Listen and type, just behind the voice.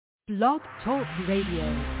Blog Talk Radio.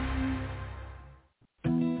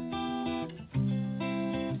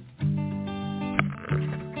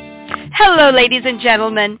 Hello, ladies and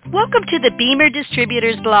gentlemen. Welcome to the BEMER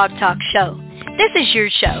Distributors Blog Talk Show. This is your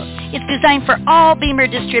show. It's designed for all BEMER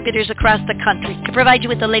distributors across the country to provide you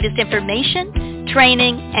with the latest information,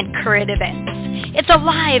 training, and current events. It's a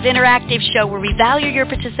live, interactive show where we value your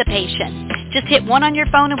participation. Just hit 1 on your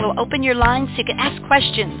phone and we'll open your lines so you can ask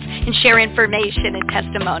questions and share information and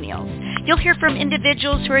testimonials. You'll hear from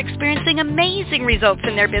individuals who are experiencing amazing results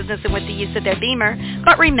in their business and with the use of their BEMER.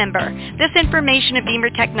 But remember, this information of BEMER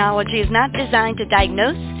technology is not designed to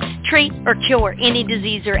diagnose, treat, or cure any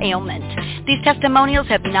disease or ailment. These testimonials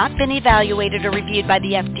have not been evaluated or reviewed by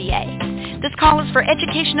the FDA. This call is for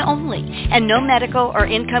education only, and no medical or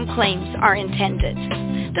income claims are intended.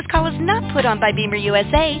 This call is not put on by BEMER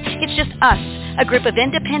USA. It's just us, a group of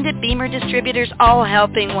independent BEMER distributors all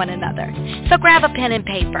helping one another. So grab a pen and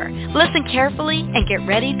paper, listen carefully, and get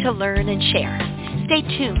ready to learn and share. Stay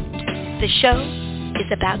tuned. The show is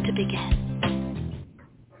about to begin.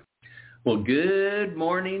 Well, good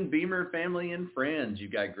morning, BEMER family and friends.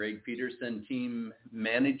 You've got Greg Petersen, team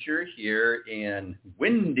manager here in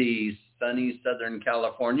windy, sunny Southern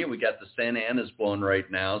California. We got the Santa Ana's blowing right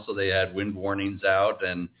now, so they had wind warnings out,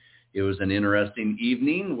 and it was an interesting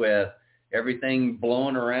evening with everything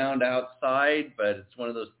blowing around outside, but it's one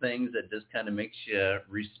of those things that just kind of makes you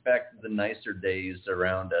respect the nicer days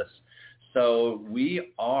around us. So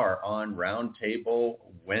we are on Roundtable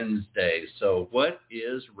Wednesday. So what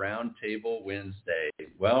is Roundtable Wednesday?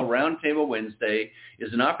 Well, Roundtable Wednesday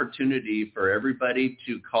is an opportunity for everybody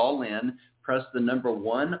to call in, press the number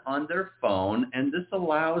 1 on their phone, and this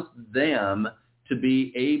allows them to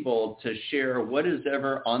be able to share what is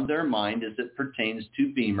ever on their mind as it pertains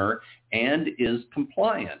to BEMER and is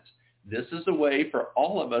compliant. This is a way for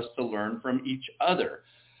all of us to learn from each other.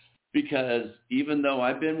 Because even though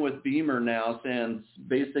I've been with BEMER now since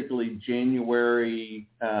basically January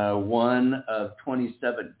 1 of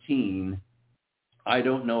 2017, I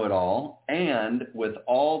don't know it all. And with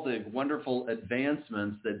all the wonderful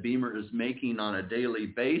advancements that BEMER is making on a daily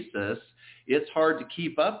basis, it's hard to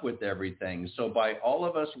keep up with everything. So by all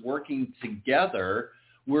of us working together,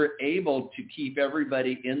 we're able to keep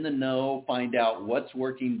everybody in the know, find out what's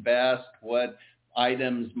working best, what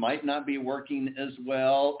items might not be working as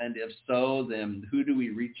well, and if so, then who do we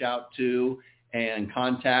reach out to and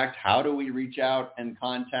contact? How do we reach out and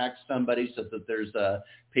contact somebody so that there's a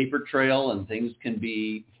paper trail and things can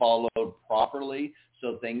be followed properly,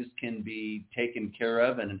 so things can be taken care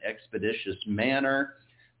of in an expeditious manner?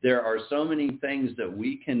 There are so many things that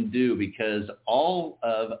we can do because all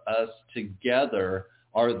of us together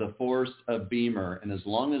are the force of BEMER, and as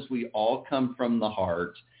long as we all come from the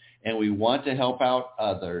heart and we want to help out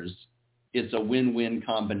others, it's a win-win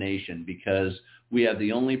combination because we have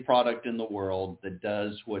the only product in the world that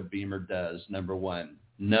does what BEMER does, number 1.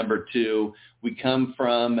 Number 2, we come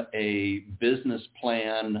from a business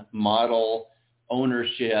plan model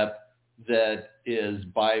ownership that is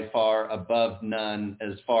by far above none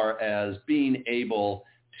as far as being able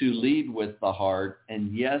to lead with the heart.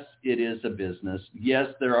 And yes, it is a business. Yes,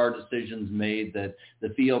 there are decisions made that the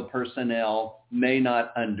field personnel may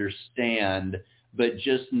not understand, but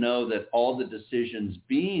just know that all the decisions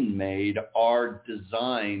being made are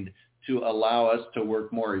designed to allow us to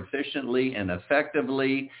work more efficiently and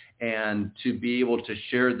effectively and to be able to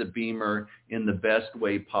share the BEMER in the best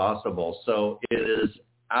way possible. So it is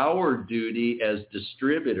our duty as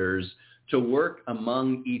distributors to work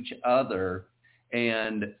among each other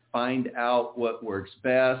and find out what works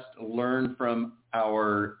best, learn from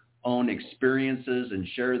our own experiences, and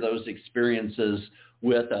share those experiences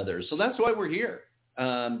with others. So that's why we're here.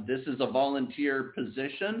 This is a volunteer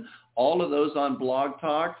position. All of those on Blog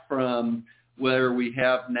Talk, from where we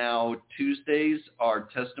have now Tuesdays are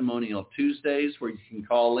Testimonial Tuesdays, where you can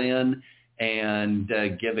call in and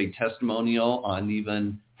give a testimonial on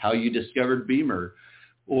even how you discovered BEMER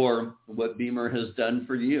or what BEMER has done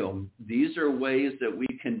for you. These are ways that we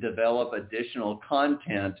can develop additional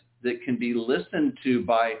content that can be listened to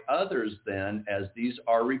by others then, as these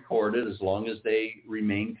are recorded, as long as they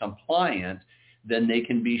remain compliant, then they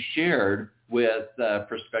can be shared with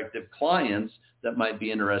prospective clients that might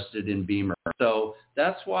be interested in BEMER. So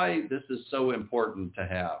that's why this is so important to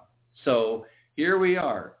have. So here we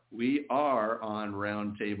are. We are on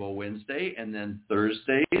Roundtable Wednesday, and then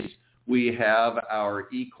Thursdays we have our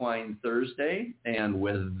Equine Thursday, and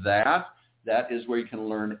with that is where you can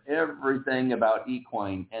learn everything about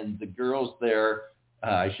equine. And the girls there,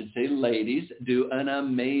 I should say ladies, do an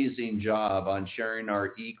amazing job on sharing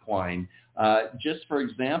our equine. Just for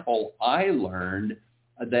example, I learned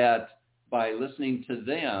that by listening to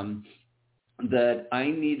them, that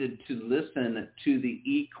I needed to listen to the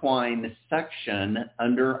equine section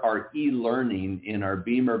under our e-learning in our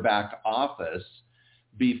BEMER Back Office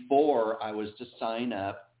before I was to sign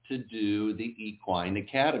up to do the Equine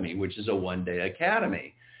Academy, which is a one-day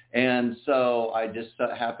academy. And so I just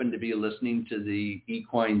happened to be listening to the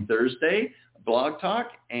Equine Thursday blog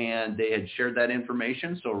talk, and they had shared that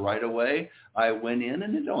information. So right away I went in,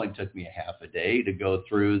 and it only took me a half a day to go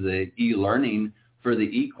through the e-learning for the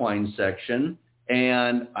equine section.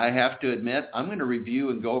 And I have to admit, I'm going to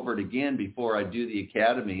review and go over it again before I do the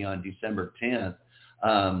academy on December 10th,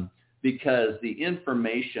 because the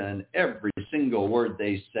information, every single word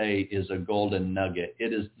they say is a golden nugget.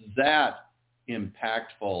 It is that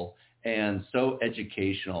impactful and so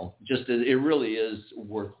educational. Just it really is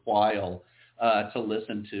worthwhile to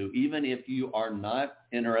listen to. Even if you are not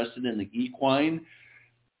interested in the equine,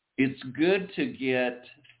 it's good to get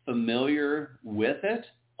familiar with it,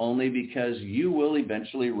 only because you will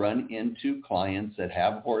eventually run into clients that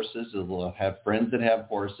have horses, you'll have friends that have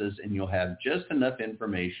horses, and you'll have just enough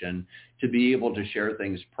information to be able to share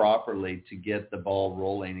things properly to get the ball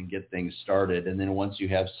rolling and get things started. And then once you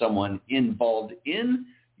have someone involved in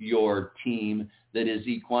your team that is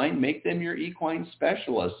equine, make them your equine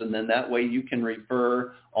specialist. And then that way you can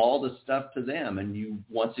refer all the stuff to them. And you,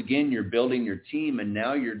 once again, you're building your team, and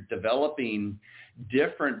now you're developing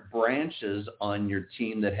different branches on your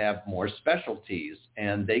team that have more specialties,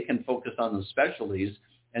 and they can focus on the specialties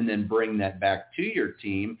and then bring that back to your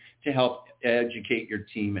team to help educate your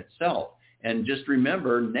team itself. And just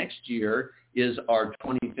remember, next year is our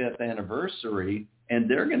 25th anniversary, and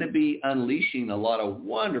they're going to be unleashing a lot of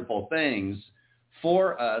wonderful things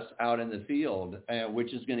for us out in the field,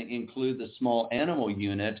 which is going to include the small animal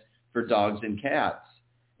unit for dogs and cats.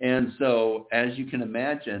 And so, as you can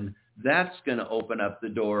imagine, that's going to open up the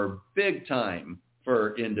door big time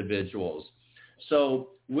for individuals. So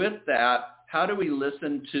with that, how do we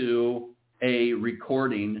listen to a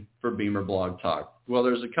recording for BEMER Blog Talk? Well,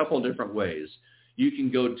 there's a couple different ways. You can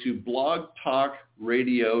go to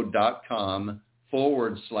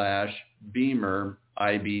blogtalkradio.com/BEMER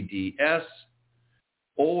IBDS,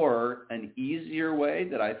 or an easier way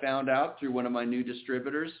that I found out through one of my new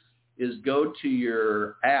distributors is go to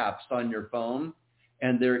your apps on your phone,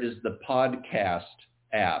 and there is the podcast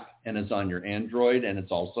app, and it's on your Android, and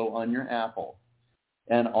it's also on your Apple.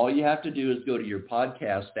 And all you have to do is go to your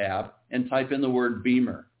podcast app and type in the word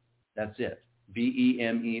BEMER. That's it,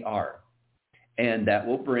 BEMER. And that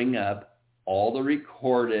will bring up all the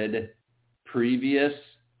recorded previous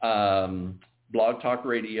Blog Talk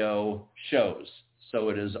Radio shows. So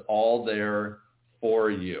it is all there for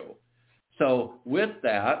you. So with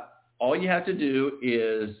that, all you have to do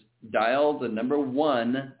is dial the number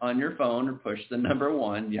 1 on your phone, or push the number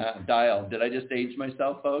 1. Yeah, dial. Did I just age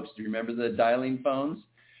myself, folks? Do you remember the dialing phones?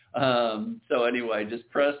 So anyway, just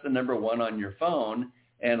press the number 1 on your phone,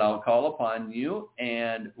 and I'll call upon you,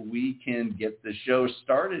 and we can get the show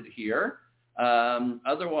started here.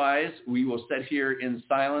 Otherwise, we will sit here in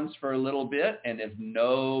silence for a little bit, and if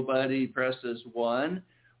nobody presses 1,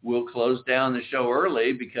 we'll close down the show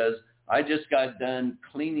early, because I just got done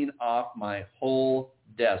cleaning off my whole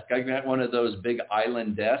desk. I got one of those big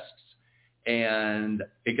island desks, and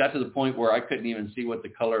it got to the point where I couldn't even see what the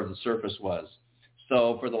color of the surface was.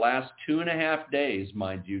 So for the last 2.5 days,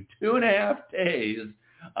 mind you, 2.5 days,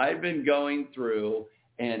 I've been going through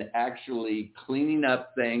and actually cleaning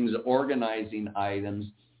up things, organizing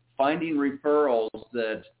items, finding referrals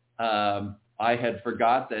that I had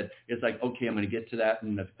forgot that it's like, okay, I'm going to get to that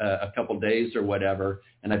in a couple days or whatever.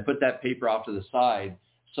 And I put that paper off to the side.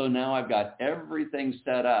 So now I've got everything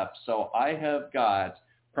set up. So I have got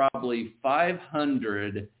probably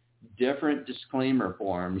 500 different disclaimer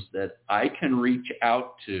forms that I can reach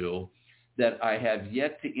out to that I have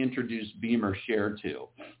yet to introduce BEMER Share to.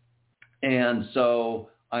 And so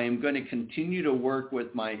I am going to continue to work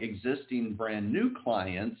with my existing brand new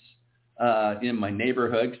clients in my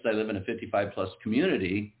neighborhood, because I live in a 55-plus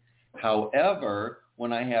community. However,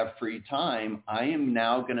 when I have free time, I am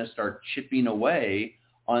now going to start chipping away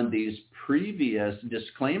on these previous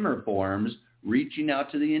disclaimer forms, reaching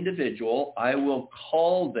out to the individual. I will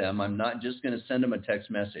call them. I'm not just going to send them a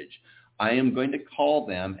text message. I am going to call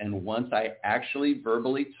them, and once I actually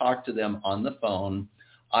verbally talk to them on the phone,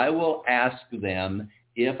 I will ask them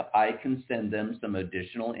if I can send them some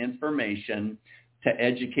additional information to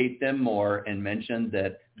educate them more, and mention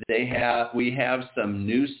that we have some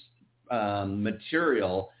new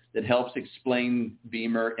material that helps explain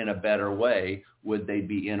BEMER in a better way. Would they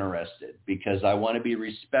be interested? Because I want to be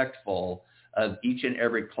respectful of each and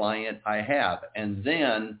every client I have. And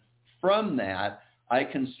then from that, I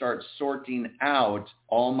can start sorting out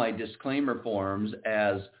all my disclaimer forms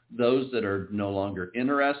as those that are no longer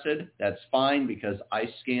interested. That's fine because I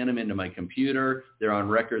scan them into my computer. They're on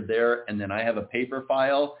record there. And then I have a paper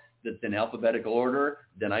file that's in alphabetical order.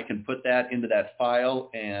 Then I can put that into that file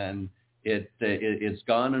and it's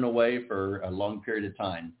gone and away for a long period of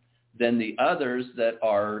time. Then the others that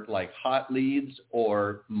are like hot leads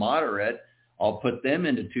or moderate, I'll put them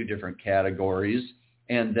into two different categories.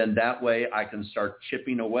 And then that way I can start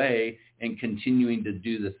chipping away and continuing to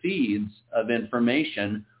do the feeds of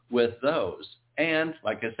information with those. And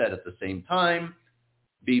like I said, at the same time,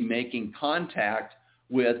 be making contact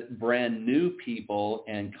with brand new people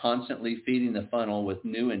and constantly feeding the funnel with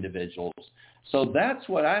new individuals. So that's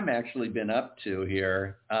what I'm actually been up to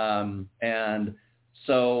here. And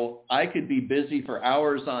so I could be busy for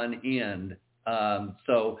hours on end.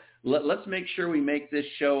 So let's make sure we make this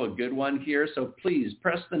show a good one here. So please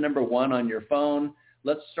press the number 1 on your phone.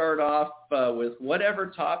 Let's start off with whatever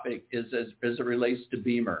topic is as it relates to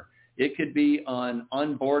BEMER. It could be on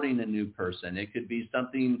onboarding a new person. It could be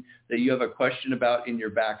something that you have a question about in your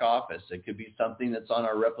back office. It could be something that's on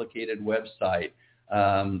our replicated website,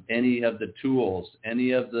 any of the tools,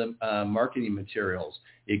 any of the marketing materials.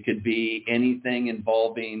 It could be anything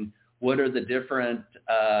involving what are the different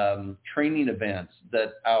training events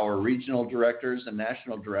that our regional directors and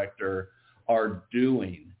national director are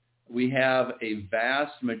doing. We have a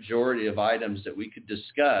vast majority of items that we could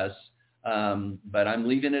discuss, but I'm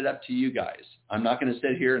leaving it up to you guys. I'm not going to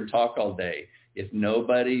sit here and talk all day. If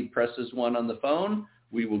nobody presses 1 on the phone,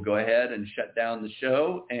 we will go ahead and shut down the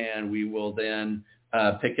show, and we will then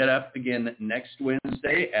pick it up again next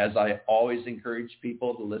Wednesday, as I always encourage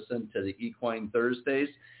people to listen to the Equine Thursdays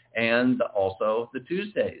and also the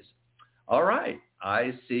Tuesdays. All right.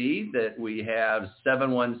 I see that we have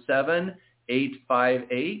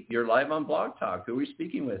 717-858. You're live on Blog Talk. Who are we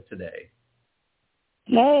speaking with today?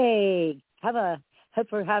 Hey, hope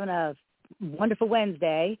we're having a wonderful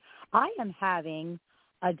Wednesday. I am having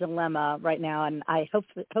a dilemma right now, and I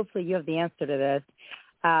hopefully you have the answer to this.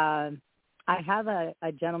 I have a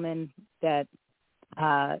gentleman that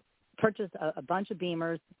purchased a bunch of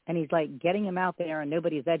BEMERs, and he's like getting them out there, and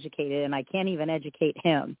nobody's educated, and I can't even educate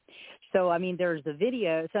him. So, I mean, there's the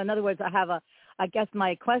video. So, in other words, I guess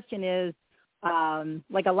my question is,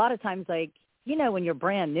 like a lot of times, like, you know, when you're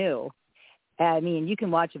brand new, I mean, you can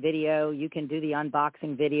watch a video, you can do the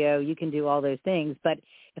unboxing video, you can do all those things. But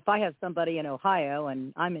if I have somebody in Ohio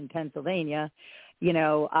and I'm in Pennsylvania, you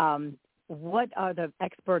know, what are the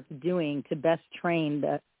experts doing to best train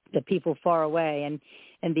the people far away?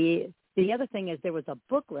 And the other thing is there was a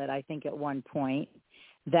booklet, I think, at one point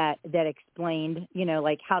that explained, you know,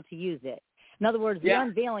 like how to use it. In other words, the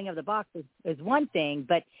unveiling of the box is one thing,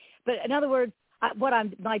 but in other words,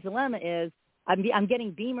 my dilemma is I'm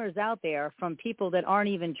getting BEMERs out there from people that aren't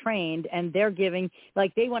even trained, and they're giving,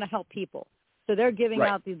 like, they want to help people. So they're giving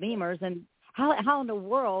out these BEMERs, and how in the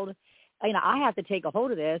world, you know, I have to take a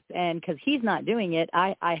hold of this, and because he's not doing it,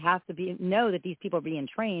 I have to know that these people are being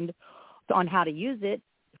trained on how to use it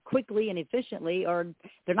quickly and efficiently, or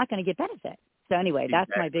they're not going to get benefit. So anyway,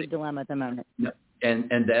 that's my big dilemma at the moment. No.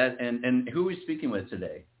 And who are we speaking with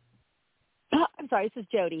today? I'm sorry, this is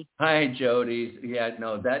Jody. Hi, Jody. Yeah,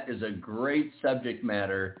 no, that is a great subject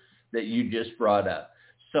matter that you just brought up.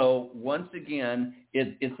 So once again,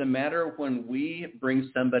 it's a matter of when we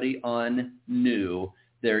bring somebody on new,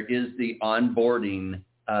 there is the onboarding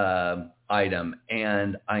item.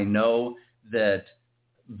 And I know that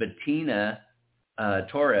Bettina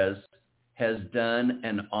Torres has done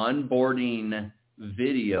an onboarding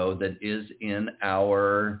video that is in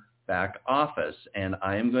our back office, and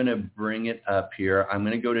I am going to bring it up here. I'm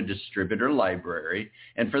going to go to Distributor Library,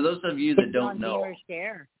 and for those of you that don't know, BEMER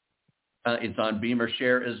Share. It's on BEMER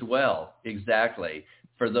Share as well. Exactly.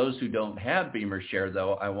 For those who don't have BEMER Share,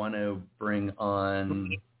 though, I want to bring on.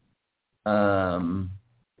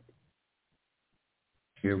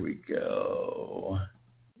 Here we go.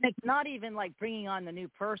 It's not even like bringing on the new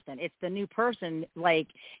person. It's the new person, like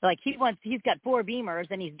he's got 4 BEMERs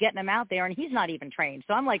and he's getting them out there and he's not even trained.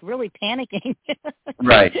 So I'm like really panicking.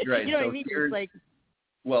 Right. You know so what I mean? It's like,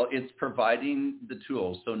 well, it's providing the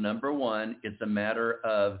tools. So number one, it's a matter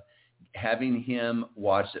of having him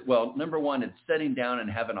watch it. Well, number one, it's sitting down and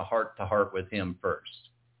having a heart-to-heart with him first.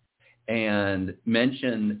 And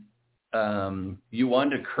mention you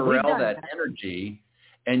want to corral that energy,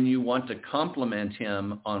 and you want to compliment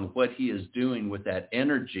him on what he is doing with that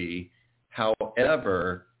energy.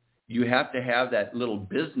 However, you have to have that little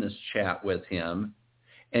business chat with him,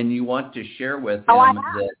 and you want to share with him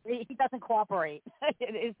that he doesn't cooperate.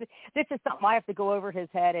 This is something I have to go over his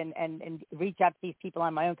head and reach out to these people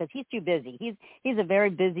on my own because he's too busy. He's a very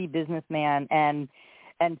busy businessman, and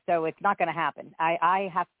so it's not going to happen. I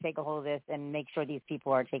have to take a hold of this and make sure these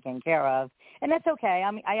people are taken care of, and that's okay.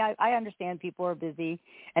 I mean, I understand people are busy,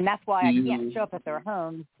 and that's why I can't show up at their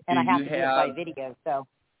homes, and I have to do it by video. So.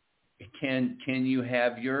 Can you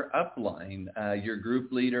have your upline, your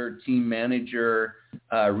group leader, team manager,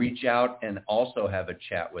 reach out and also have a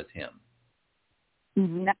chat with him?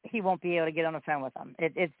 No, he won't be able to get on the phone with them.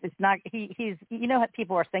 It's not. He's you know,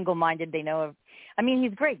 people are single-minded. They know. I mean,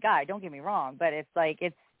 he's a great guy. Don't get me wrong, but it's like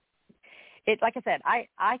like I said.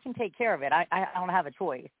 I can take care of it. I don't have a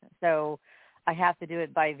choice, so I have to do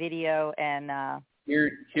it by video. And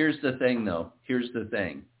here's the thing, though. Here's the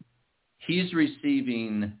thing. He's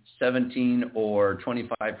receiving 17 or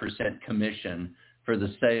 25% commission for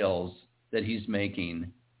the sales that he's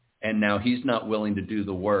making, and now he's not willing to do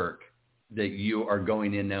the work that you are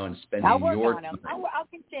going in now and spending your time. I'll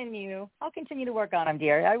continue. I'll continue to work on him,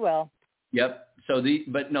 dear. I will. Yep. So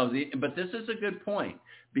but this is a good point,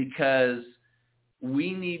 because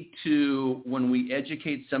we need to, when we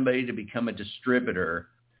educate somebody to become a distributor,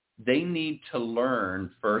 they need to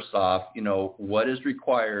learn, first off, what is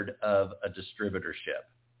required of a distributorship.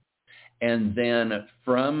 And then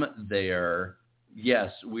from there,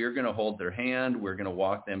 yes, we're going to hold their hand. We're going to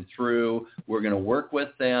walk them through. We're going to work with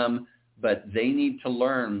them. But they need to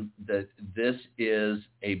learn that this is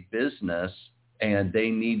a business and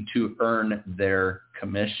they need to earn their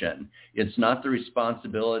commission. It's not the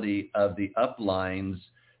responsibility of the uplines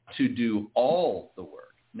to do all the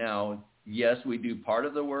work. Now, yes, we do part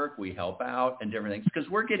of the work. We help out and different things because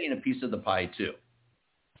we're getting a piece of the pie too.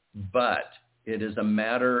 But it is a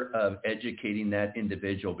matter of educating that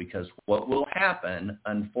individual, because what will happen,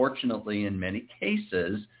 unfortunately, in many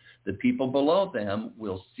cases, the people below them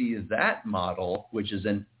will see that model, which is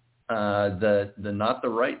the not the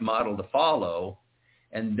right model to follow,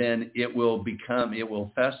 and then it will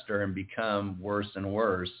fester and become worse and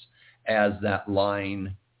worse as that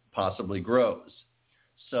line possibly grows.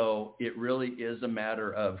 So it really is a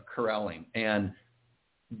matter of corralling. And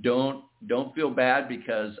don't feel bad,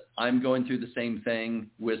 because I'm going through the same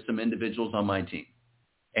thing with some individuals on my team.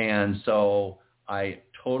 And so I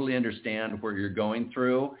totally understand where you're going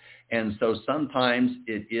through. And so sometimes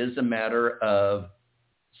it is a matter of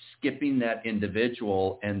skipping that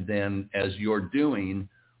individual, and then as you're doing,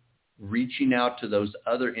 reaching out to those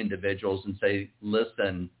other individuals and say,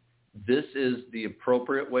 listen, this is the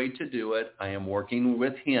appropriate way to do it. I am working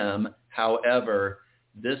with him. However,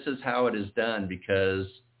 this is how it is done, because,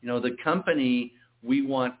 the company, we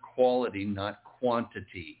want quality, not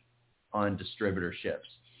quantity on distributorships.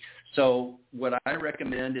 So what I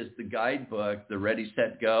recommend is the guidebook, the Ready,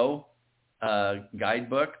 Set, Go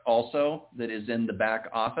guidebook also, that is in the back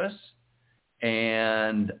office.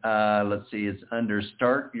 And let's see, it's under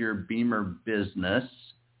Start Your BEMER Business.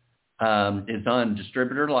 It's on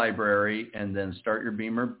Distributor Library, and then Start Your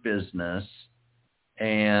BEMER Business,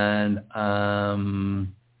 and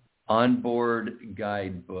Onboard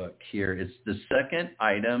Guidebook here. It's the second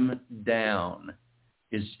item down.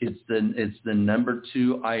 It's the number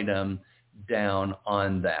 2 item down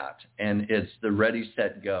on that, and it's the Ready,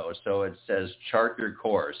 Set, Go. So it says chart your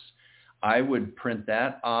course. I would print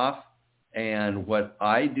that off, and what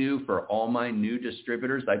I do for all my new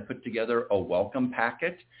distributors, I put together a welcome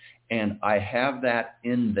packet, and I have that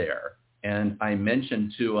in there. And I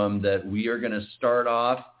mentioned to them that we are going to start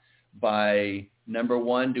off by, number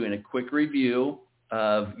 1, doing a quick review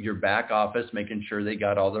of your back office, making sure they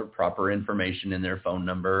got all their proper information in their phone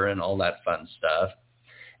number and all that fun stuff,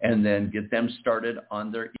 and then get them started on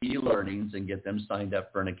their e-learnings and get them signed up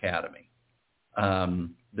for an academy.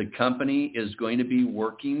 The company is going to be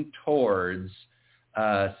working towards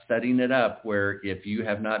setting it up where if you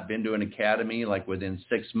have not been to an academy like within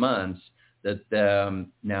 6 months, that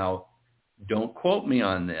now don't quote me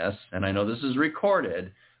on this, and I know this is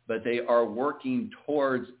recorded, but they are working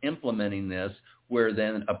towards implementing this, where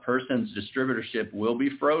then a person's distributorship will be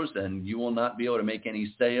frozen. You will not be able to make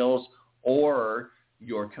any sales, or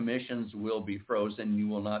your commissions will be frozen. You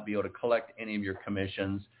will not be able to collect any of your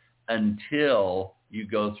commissions until you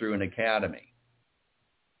go through an academy.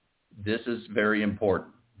 This is very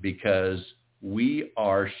important, because we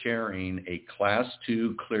are sharing a Class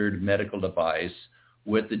 2 cleared medical device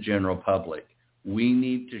with the general public. We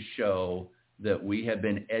need to show that we have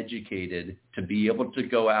been educated to be able to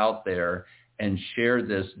go out there and share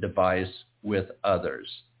this device with others.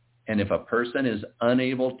 And if a person is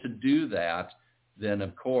unable to do that, then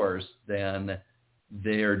of course, then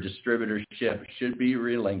their distributorship should be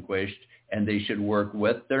relinquished, and they should work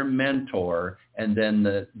with their mentor, and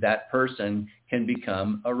then that person can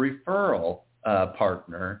become a referral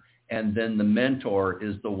partner, and then the mentor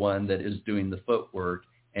is the one that is doing the footwork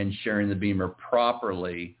and sharing the BEMER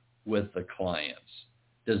properly with the clients.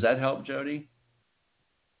 Does that help, Jody?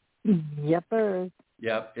 Yep, sir.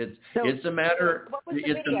 Yep, it's a matter.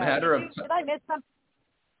 It's a matter of. Did I miss something?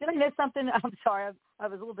 Did I miss something? I'm sorry, I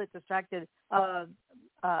was a little bit distracted.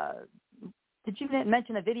 Did you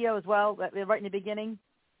mention a video as well, right in the beginning?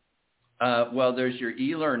 Well, there's your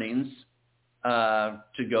e-learnings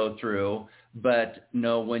to go through, but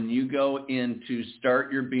no, when you go in to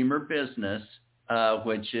start your BEMER business,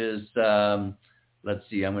 which is, let's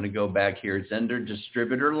see, I'm going to go back here. It's under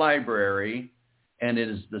Distributor Library, and it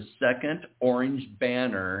is the second orange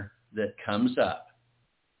banner that comes up.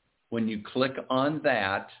 When you click on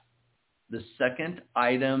that, the second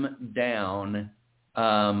item down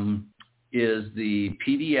is the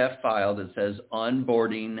PDF file that says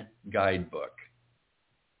Onboarding Guidebook.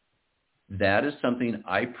 That is something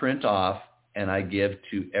I print off and I give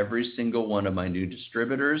to every single one of my new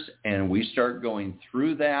distributors, and we start going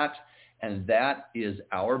through that, and that is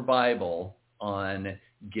our Bible on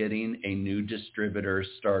getting a new distributor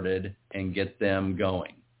started and get them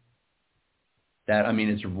going.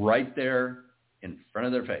 It's right there in front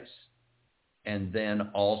of their face. And then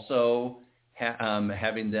also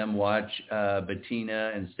having them watch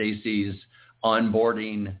Bettina and Stacy's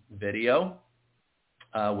onboarding video,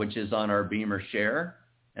 which is on our BEMER Share,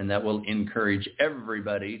 and that will encourage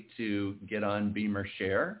everybody to get on BEMER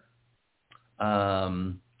Share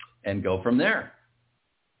and go from there.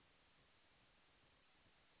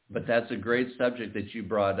 But that's a great subject that you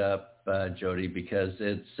brought up, Jody, because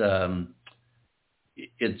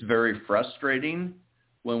it's very frustrating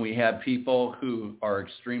when we have people who are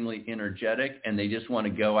extremely energetic and they just want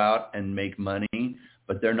to go out and make money,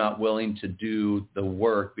 but they're not willing to do the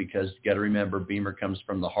work, because you got to remember BEMER comes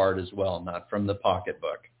from the heart as well, not from the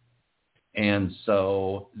pocketbook. And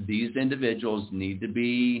so these individuals need to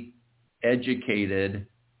be educated,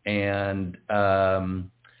 and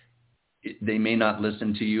they may not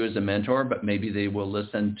listen to you as a mentor, but maybe they will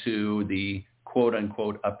listen to the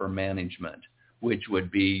quote-unquote upper management, which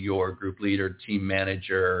would be your group leader, team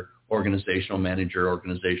manager, organizational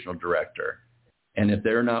director. And if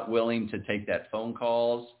they're not willing to take that phone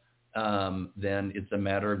calls, then it's a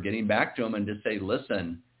matter of getting back to them and just say,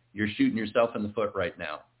 listen, you're shooting yourself in the foot right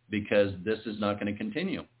now, because this is not going to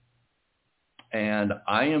continue. And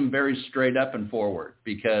I am very straight up and forward,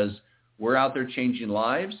 because we're out there changing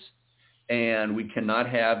lives, and we cannot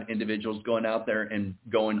have individuals going out there and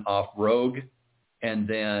going off rogue, and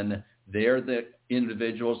then they're the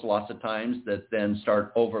individuals lots of times that then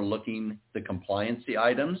start overlooking the compliancy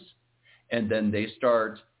items, and then they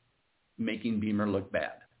start making BEMER look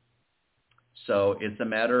bad. So it's a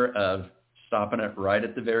matter of stopping it right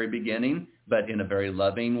at the very beginning, but in a very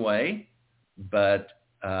loving way. But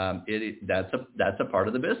that's a part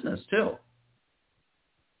of the business too.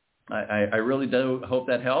 I really do hope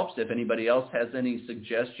that helps. If anybody else has any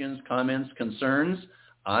suggestions, comments, concerns,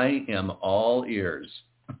 I am all ears.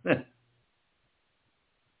 Did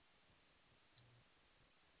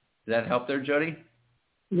that help there, Jody?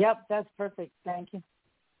 Yep, that's perfect. Thank you.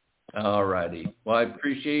 All righty. Well, I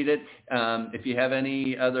appreciate it. If you have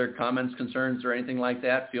any other comments, concerns, or anything like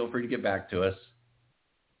that, feel free to get back to us.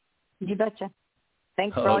 You betcha.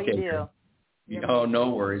 Thanks for all you do. Oh,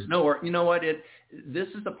 no worries. No worries. You know what? This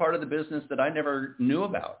is the part of the business that I never knew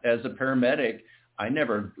about. As a paramedic, I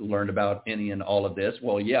never learned about any and all of this.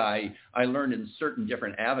 Well, yeah, I learned in certain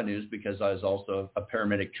different avenues, because I was also a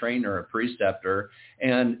paramedic trainer, a preceptor,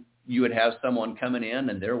 and you would have someone coming in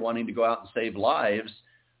and they're wanting to go out and save lives,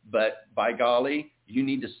 but by golly, you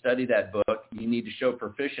need to study that book. You need to show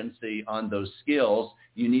proficiency on those skills.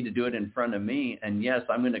 You need to do it in front of me. And yes,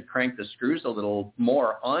 I'm going to crank the screws a little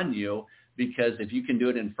more on you, because if you can do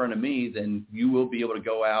it in front of me, then you will be able to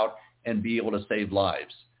go out and be able to save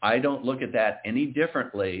lives. I don't look at that any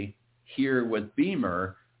differently here with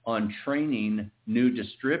BEMER on training new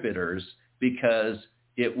distributors, because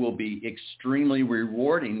it will be extremely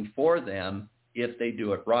rewarding for them if they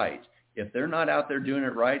do it right. If they're not out there doing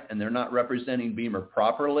it right and they're not representing BEMER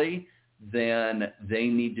properly, then they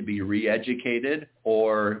need to be re-educated,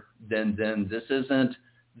 or then this isn't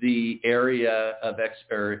the area of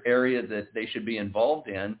area that they should be involved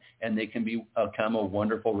in, and they can become a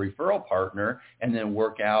wonderful referral partner and then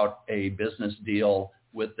work out a business deal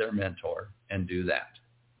with their mentor and do that.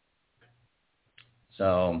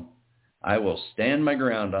 So I will stand my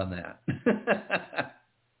ground on that.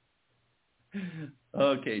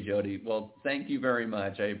 Okay, Jody. Well, thank you very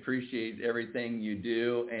much. I appreciate everything you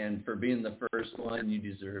do, and for being the first one, you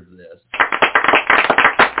deserve this.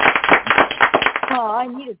 Oh, I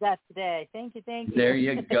needed that today. Thank you. There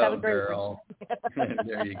you go, girl.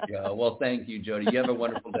 There you go. Well, thank you, Jody. You have a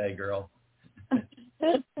wonderful day, girl.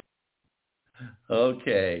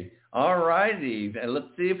 Okay. All righty. Let's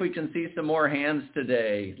see if we can see some more hands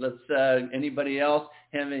today. Anybody else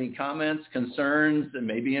have any comments, concerns, and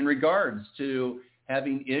maybe in regards to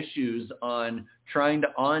having issues on trying to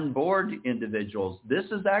onboard individuals? This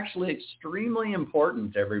is actually extremely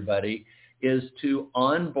important, everybody, is to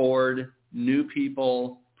onboard new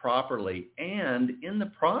people properly. And in the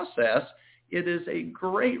process, it is a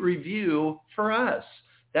great review for us.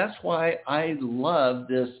 That's why I love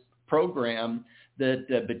this program that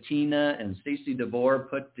Bettina and Stacey DeVore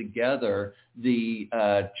put together, the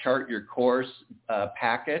Chart Your Course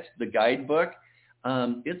packet, the guidebook.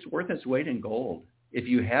 It's worth its weight in gold. If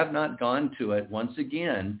you have not gone to it, once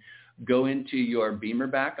again, go into your BEMER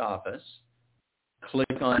Back Office,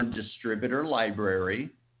 click on Distributor Library.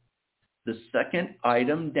 The second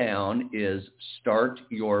item down is Start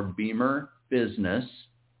Your BEMER Business.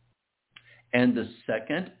 And the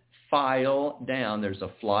second file down, there's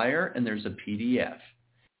a flyer and there's a PDF.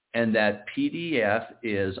 And that PDF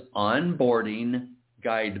is Onboarding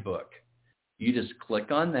Guidebook. You just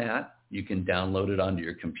click on that. You can download it onto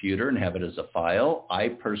your computer and have it as a file. I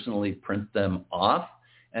personally print them off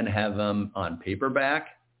and have them on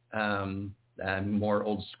paperback. I'm more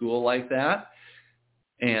old school like that.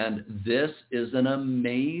 And this is an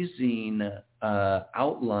amazing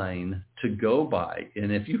outline to go by.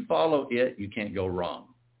 And if you follow it, you can't go wrong.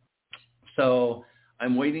 So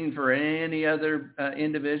I'm waiting for any other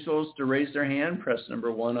individuals to raise their hand. Press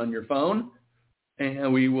number 1 on your phone,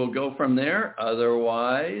 and we will go from there.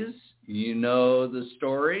 Otherwise, you know the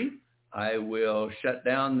story. I will shut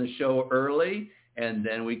down the show early, and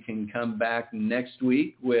then we can come back next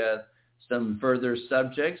week with some further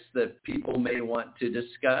subjects that people may want to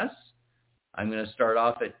discuss. I'm going to start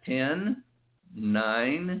off at 10,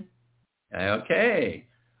 9. Okay.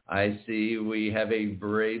 I see we have a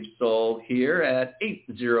brave soul here at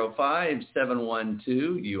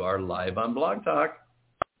 805-712. You are live on Blog Talk.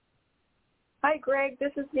 Hi, Greg.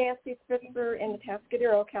 This is Nancy Spitzer in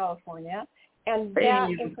Atascadero, California. And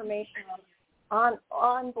that information on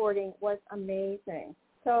onboarding was amazing.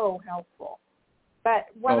 So helpful. But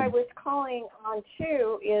what I was calling on,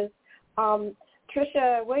 too, is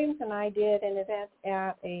Tricia Williams and I did an event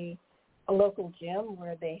at a local gym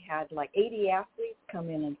where they had like 80 athletes come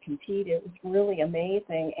in and compete. It was really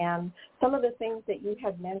amazing. And some of the things that you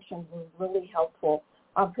had mentioned were really helpful,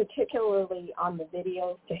 particularly on the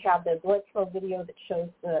videos, to have the blood flow video that shows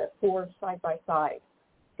the 4 side by side,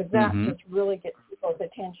 because that just really gets people's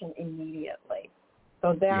attention immediately.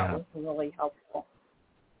 So that was really helpful.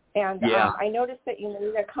 And I noticed that you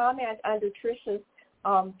made a comment under Tricia's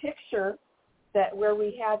picture that where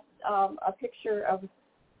we had a picture of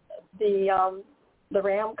the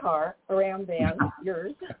Ram car, the Ram van,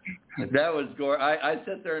 yours. That was gorgeous. I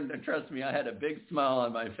sat there and trust me, I had a big smile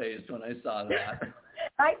on my face when I saw that.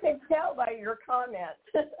 I could tell by your comment.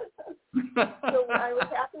 So I was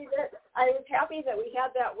happy that we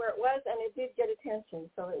had that where it was, and it did get attention.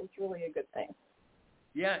 So it was really a good thing.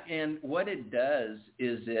 Yeah, and what it does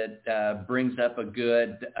is it brings up a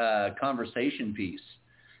good conversation piece,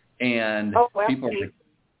 and people,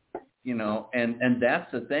 you know, and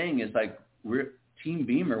that's the thing is like we're Team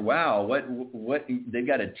BEMER. Wow, what they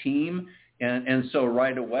got a team, and so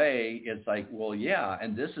right away it's like, well, yeah,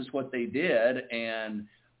 and this is what they did, and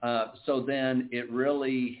so then it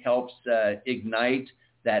really helps ignite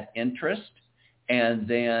that interest, and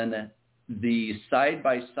then the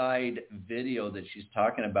side-by-side video that she's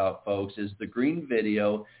talking about, folks, is the green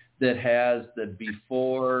video that has the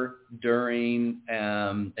before, during,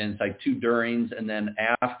 and it's like 2 durings, and then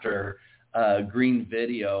after green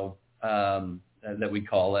video that we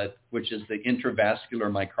call it, which is the intravascular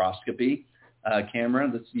microscopy camera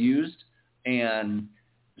that's used. And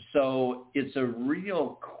so it's a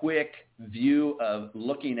real quick view of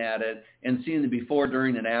looking at it and seeing the before,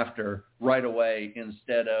 during, and after right away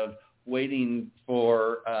instead of waiting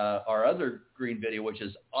for our other green video, which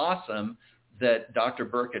is awesome, that Dr.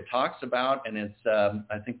 Burka talks about, and it's,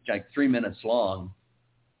 I think, like 3 minutes long.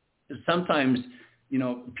 Sometimes, you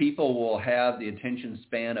know, people will have the attention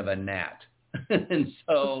span of a gnat. And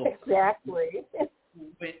so exactly.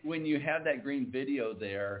 when you have that green video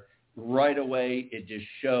there, right away it just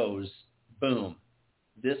shows, boom,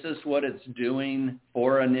 this is what it's doing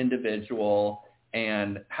for an individual,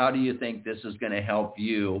 and how do you think this is going to help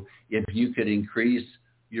you if you could increase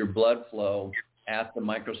your blood flow at the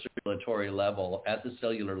microcirculatory level, at the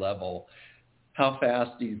cellular level, how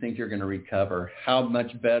fast do you think you're going to recover? How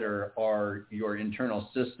much better are your internal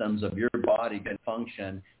systems of your body going to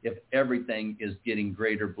function if everything is getting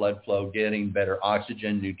greater blood flow, getting better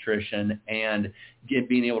oxygen, nutrition, and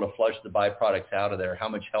being able to flush the byproducts out of there? How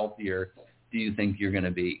much healthier do you think you're going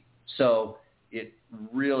to be? So it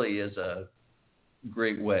really is a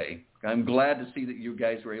great way. I'm glad to see that you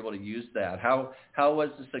guys were able to use that. How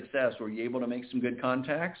was the success? Were you able to make some good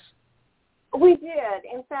contacts? We did.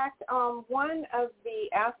 In fact, one of the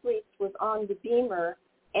athletes was on the BEMER,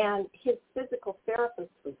 and his physical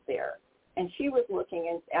therapist was there. And she was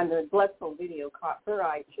looking, and the blood flow video caught her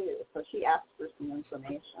eye, too. So she asked for some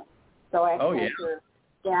information. So I sent her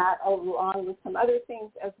that along with some other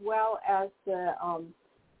things, as well as the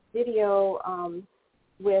video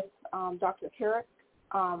with Dr. Carrick,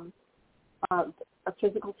 a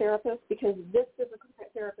physical therapist, because this physical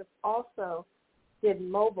therapist also did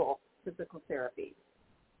mobile physical therapy.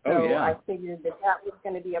 So I figured that was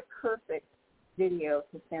going to be a perfect video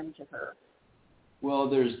to send to her. Well,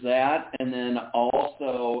 there's that, and then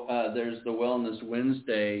also there's the Wellness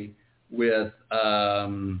Wednesday with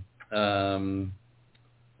Melanie.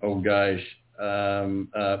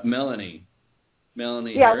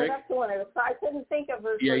 Yeah, Herrick. well, that's the one I couldn't think of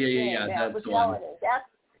her. Yeah. That's the one.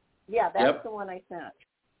 That's the one I sent.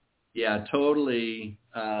 Yeah, totally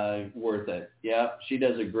worth it. Yeah, she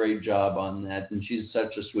does a great job on that, and she's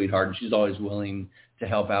such a sweetheart, and she's always willing to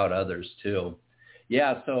help out others too.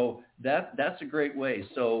 Yeah, so that's a great way.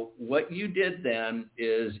 So what you did then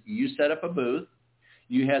is you set up a booth.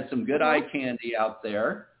 You had some good eye candy out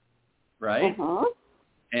there, right?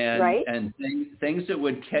 And things that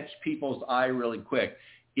would catch people's eye really quick.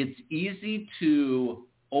 It's easy to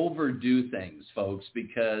overdo things, folks,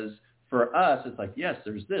 because for us, it's like, yes,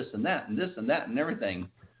 there's this and that and this and that and everything.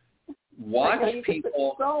 Watch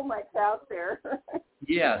people. So much out there.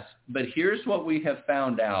 Yes, but here's what we have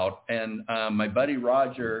found out. And my buddy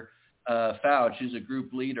Roger Fouch, who's a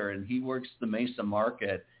group leader, and he works the Mesa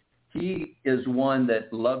market. He is one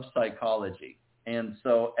that loves psychology. And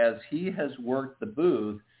so as he has worked the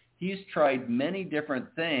booth, he's tried many different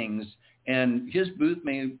things. And his booth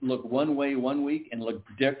may look one way one week and look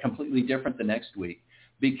completely different the next week,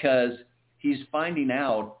 because he's finding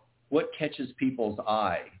out what catches people's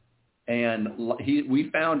eye. And we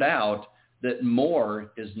found out that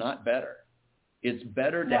more is not better. It's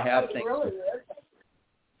better to have things. Really is.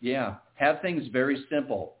 Yeah, have things very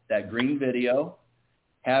simple. That green video,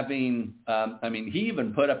 having, he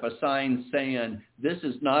even put up a sign saying, "This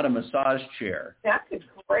is not a massage chair." That's a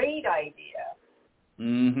great idea.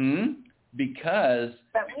 Because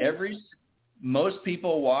most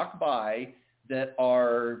people walk by that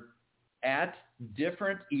are at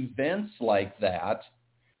different events like that.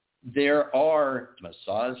 There are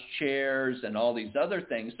massage chairs and all these other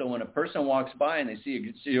things. So when a person walks by and they see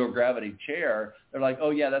a zero-gravity chair, they're like,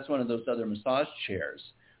 oh, yeah, that's one of those other massage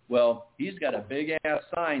chairs. Well, he's got a big-ass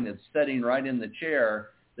sign that's sitting right in the chair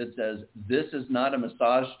that says, this is not a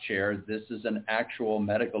massage chair. This is an actual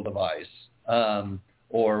medical device,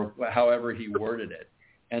 or however he worded it.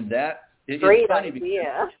 And that it's great funny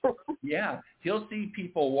idea. Because, yeah, he'll see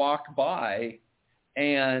people walk by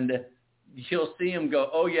and he'll see him go,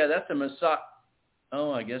 oh, yeah, that's a massage.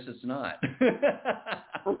 Oh, I guess it's not.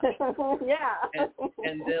 Yeah.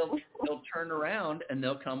 And they'll turn around and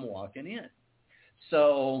they'll come walking in.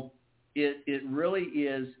 So it really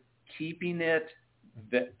is keeping it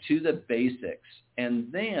to the basics. And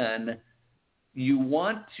then you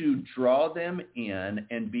want to draw them in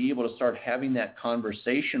and be able to start having that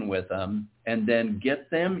conversation with them, and then get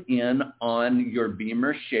them in on your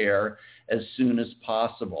BEMER share as soon as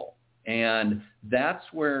possible. And that's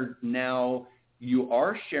where now you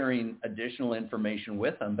are sharing additional information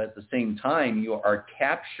with them, but at the same time, you are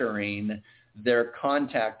capturing their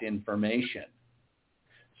contact information.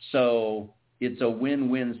 So it's a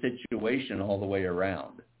win-win situation all the way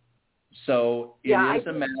around. So it is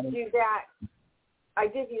a matter of... I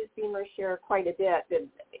did use BEMER share quite a bit.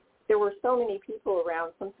 There were so many people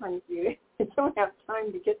around. Sometimes you don't have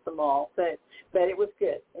time to get them all, but it was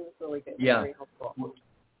good. It was really good. Yeah. Very helpful.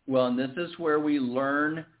 Well, and this is where we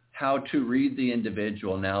learn how to read the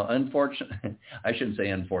individual. Now, unfortunately, I shouldn't say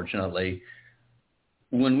unfortunately,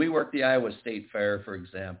 when we work the Iowa State Fair, for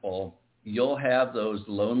example, you'll have those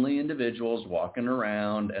lonely individuals walking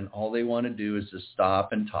around and all they want to do is just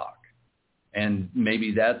stop and talk. And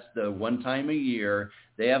maybe that's the one time a year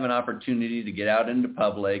they have an opportunity to get out into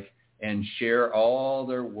public and share all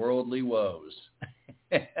their worldly woes.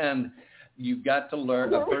 And you've got to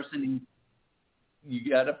learn,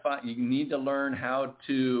 you need to learn how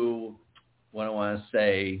to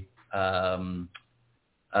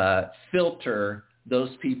filter those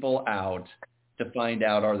people out to find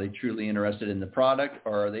out, are they truly interested in the product,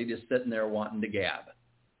 or are they just sitting there wanting to gab?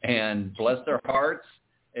 And bless their hearts,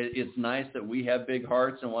 it's nice that we have big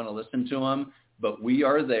hearts and want to listen to them, but we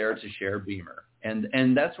are there to share BEMER.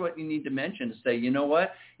 And that's what you need to mention, to say, you know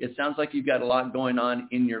what, it sounds like you've got a lot going on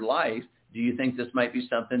in your life. Do you think this might be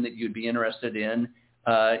something that you'd be interested in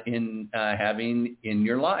having in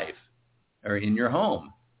your life or in your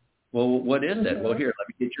home? Well, what is it? Well, here, let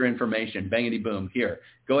me get your information. Bangity boom. Here,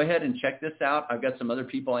 go ahead and check this out. I've got some other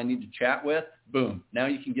people I need to chat with. Boom. Now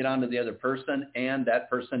you can get on to the other person, and that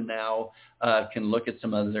person now can look at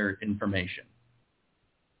some other information.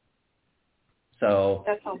 So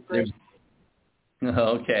that sounds great.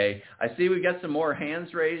 Okay. I see we've got some more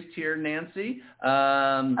hands raised here, Nancy.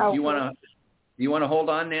 You want to hold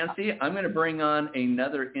on, Nancy? I'm going to bring on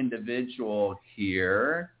another individual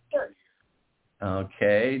here. Sure.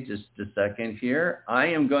 Okay, just a second here. I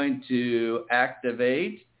am going to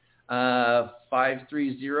activate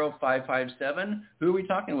 530557. Who are we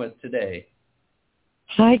talking with today?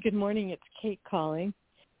 Hi, good morning. It's Kate calling.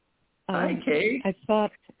 Hi, Kate.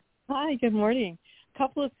 Hi, good morning. A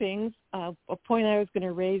couple of things. A point I was going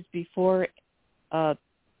to raise before the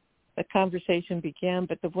conversation began,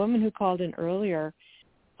 but the woman who called in earlier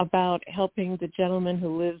about helping the gentleman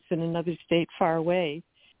who lives in another state far away,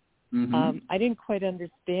 I didn't quite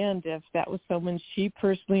understand if that was someone she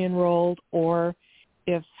personally enrolled or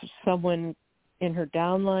if someone in her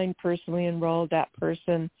downline personally enrolled that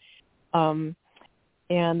person. And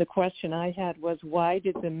the question I had was, why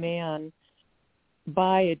did the man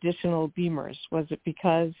buy additional BEMERs? Was it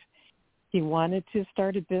because he wanted to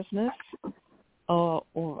start a business? Or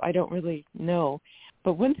I don't really know.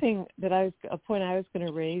 But one thing a point I was going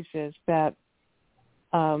to raise is that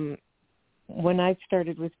when I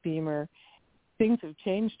started with BEMER, things have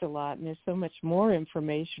changed a lot, and there's so much more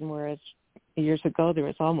information, whereas years ago there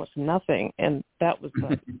was almost nothing, and that was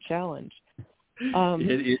a challenge.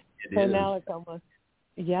 It is. Now it's almost,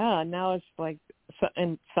 now it's like,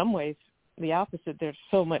 in some ways, the opposite. There's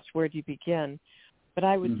so much, where do you begin? But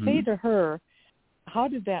I would say to her, how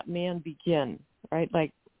did that man begin, right?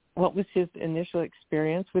 Like, what was his initial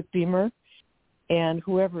experience with BEMER? And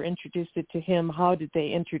whoever introduced it to him, how did they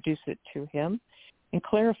introduce it to him? And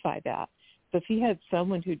clarify that. So if he had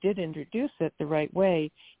someone who did introduce it the right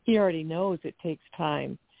way, he already knows it takes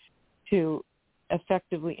time to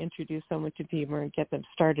effectively introduce someone to BEMER and get them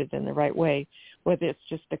started in the right way, whether it's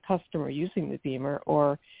just a customer using the BEMER,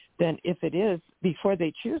 or then if it is, before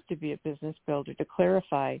they choose to be a business builder, to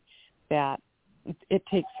clarify that it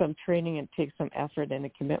takes some training and takes some effort and a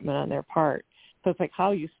commitment on their part. So it's like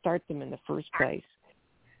how you start them in the first place.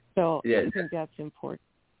 So I think that's important.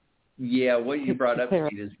 Yeah, what you brought up,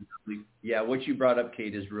 Kate,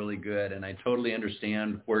 is really good, and I totally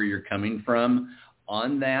understand where you're coming from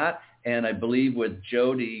on that. And I believe with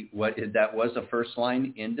Jody, that was a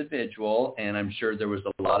first-line individual, and I'm sure there was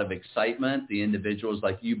a lot of excitement. The individual was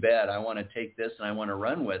like, you bet, I want to take this and I want to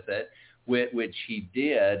run with it, which he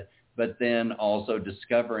did, but then also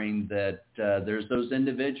discovering that there's those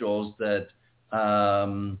individuals that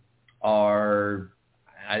are,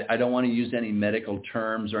 I don't want to use any medical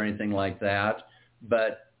terms or anything like that,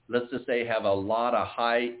 but let's just say have a lot of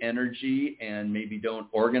high energy and maybe don't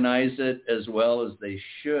organize it as well as they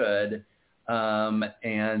should.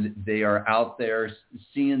 And they are out there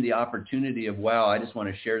seeing the opportunity of, wow, I just want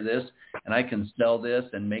to share this and I can sell this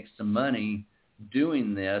and make some money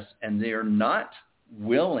doing this. And they're not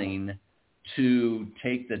willing to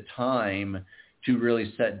take the time to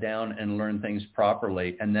really sit down and learn things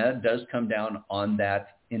properly. And that does come down on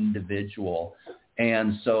that individual.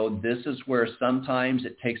 And so this is where sometimes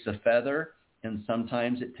it takes a feather and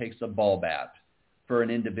sometimes it takes a ball bat for an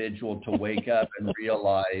individual to wake up and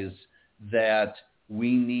realize that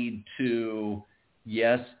we need to,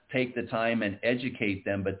 yes, take the time and educate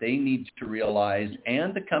them, but they need to realize,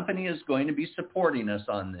 and the company is going to be supporting us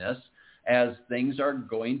on this, as things are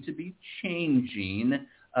going to be changing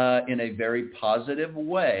in a very positive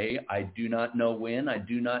way. I do not know when. I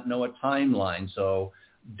do not know a timeline. So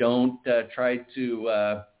don't try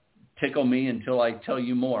to tickle me until I tell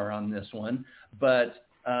you more on this one. But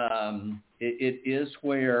it is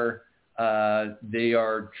where they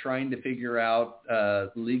are trying to figure out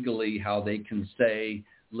legally how they can say,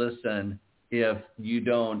 listen, if you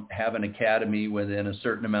don't have an academy within a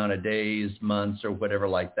certain amount of days, months, or whatever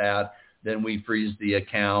like that, then we freeze the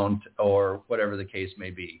account or whatever the case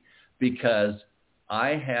may be. Because I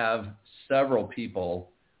have several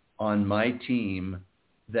people on my team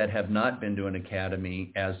that have not been to an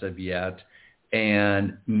academy as of yet,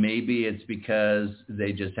 And maybe it's because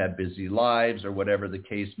they just have busy lives or whatever the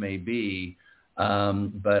case may be.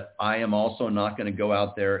 But I am also not going to go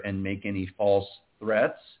out there and make any false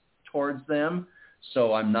threats towards them.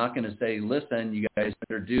 So I'm not going to say, listen, you guys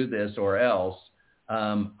better do this or else.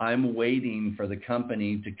 I'm waiting for the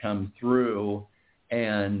company to come through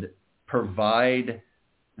and provide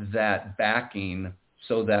that backing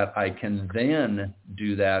so that I can then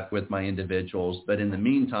do that with my individuals. But in the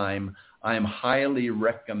meantime, I'm highly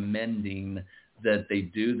recommending that they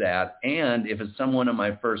do that. And if it's someone on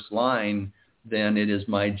my first line, then it is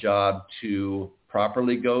my job to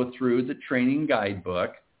properly go through the training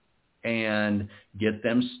guidebook and get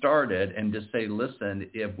them started and just say, listen,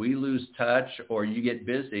 if we lose touch or you get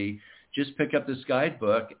busy, just pick up this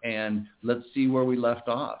guidebook and let's see where we left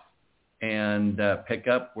off and pick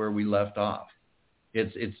up where we left off.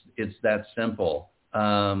 It's that simple.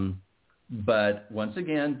 But once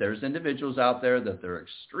again, there's individuals out there that they're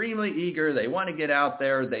extremely eager. They want to get out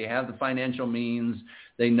there. They have the financial means.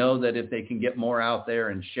 They know that if they can get more out there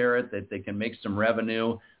and share it, that they can make some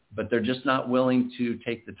revenue, but they're just not willing to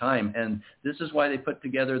take the time. And this is why they put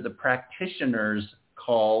together the practitioners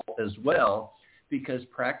call as well, because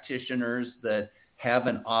practitioners that have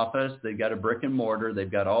an office, they've got a brick and mortar,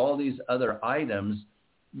 they've got all these other items,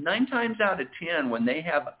 9 times out of 10, when they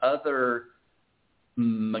have other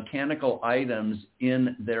mechanical items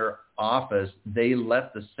in their office, they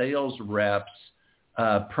let the sales reps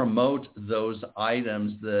promote those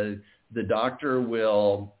items. The doctor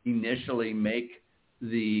will initially make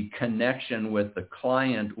the connection with the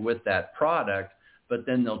client with that product, but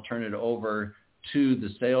then they'll turn it over to the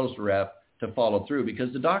sales rep to follow through,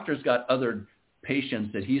 because the doctor's got other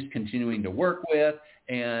patients that he's continuing to work with,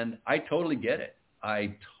 and I totally get it.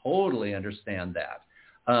 I totally understand that.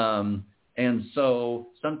 And so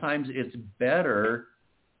sometimes it's better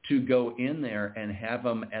to go in there and have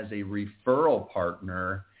them as a referral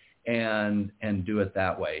partner and do it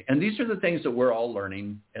that way. And these are the things that we're all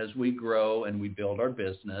learning as we grow and we build our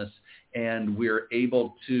business, and we're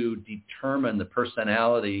able to determine the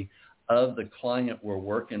personality of the client we're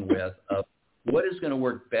working with, of what is going to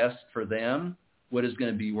work best for them, what is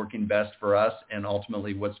going to be working best for us, and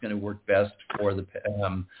ultimately what's going to work best for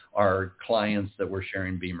our clients that we're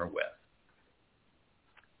sharing BEMER with.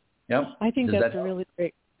 Yep. I think that's a really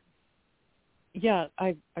great. Yeah,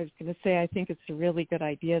 I was going to say, I think it's a really good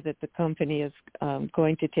idea that the company is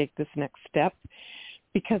going to take this next step,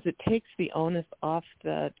 because it takes the onus off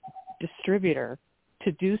the distributor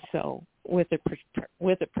to do so with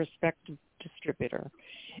a prospective distributor,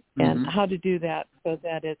 and how to do that so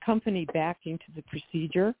that a company backing to the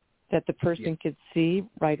procedure that the person could see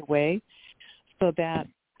right away, so that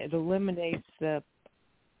it eliminates the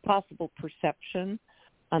possible perception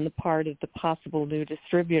on the part of the possible new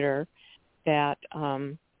distributor that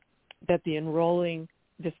the enrolling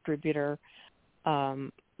distributor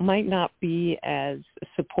might not be as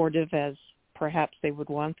supportive as perhaps they would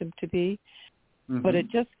want them to be. But it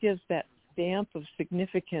just gives that stamp of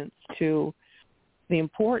significance to the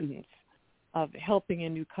importance of helping a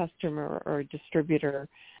new customer or a distributor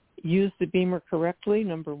use the BEMER correctly,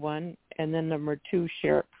 number one, and then number two,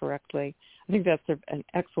 share it correctly. I think that's an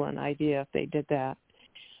excellent idea if they did that.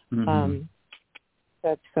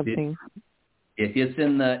 That's something. It's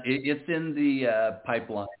in the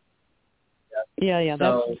pipeline. Yeah.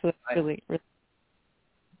 So that's really.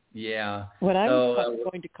 Yeah. What I was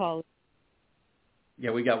going to call. Yeah,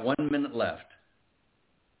 we got 1 minute left.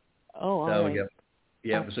 Oh, all right.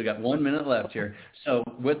 So we got 1 minute left here. So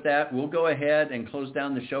with that, we'll go ahead and close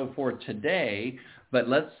down the show for today. But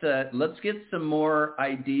let's get some more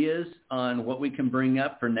ideas on what we can bring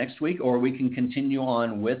up for next week, or we can continue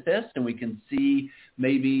on with this, and we can see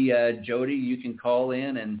maybe Jody, you can call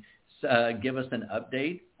in and give us an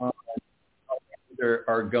update on how things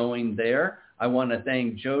are going there. I want to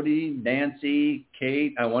thank Jody, Nancy,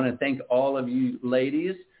 Kate. I want to thank all of you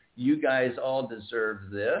ladies. You guys all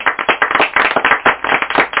deserve this,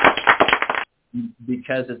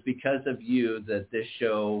 because it's because of you that this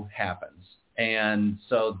show happens. And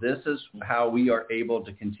so this is how we are able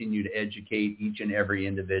to continue to educate each and every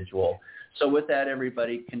individual. So with that,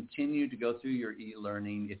 everybody, continue to go through your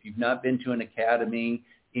e-learning. If you've not been to an academy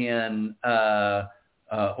in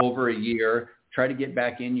over a year, try to get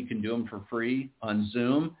back in. You can do them for free on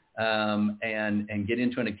Zoom and get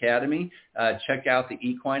into an academy. Check out the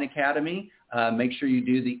Equine Academy. Make sure you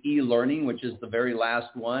do the e-learning, which is the very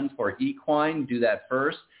last one for equine. Do that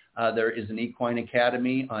first. There is an Equine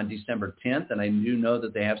Academy on December 10th, and I do know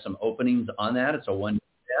that they have some openings on that. It's a 1-10.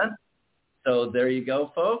 So there you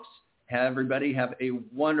go, folks. Everybody have a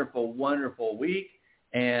wonderful, wonderful week,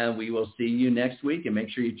 And we will see you next week. And make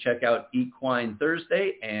sure you check out Equine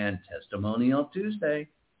Thursday and Testimonial Tuesday.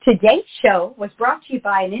 Today's show was brought to you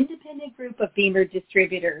by an independent group of BEMER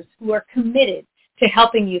distributors who are committed to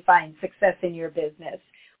helping you find success in your business.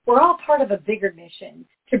 We're all part of a bigger mission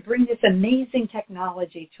to bring this amazing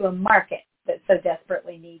technology to a market that so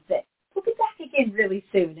desperately needs it. We'll be back again really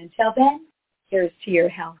soon. Until then, here's to your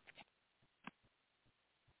health.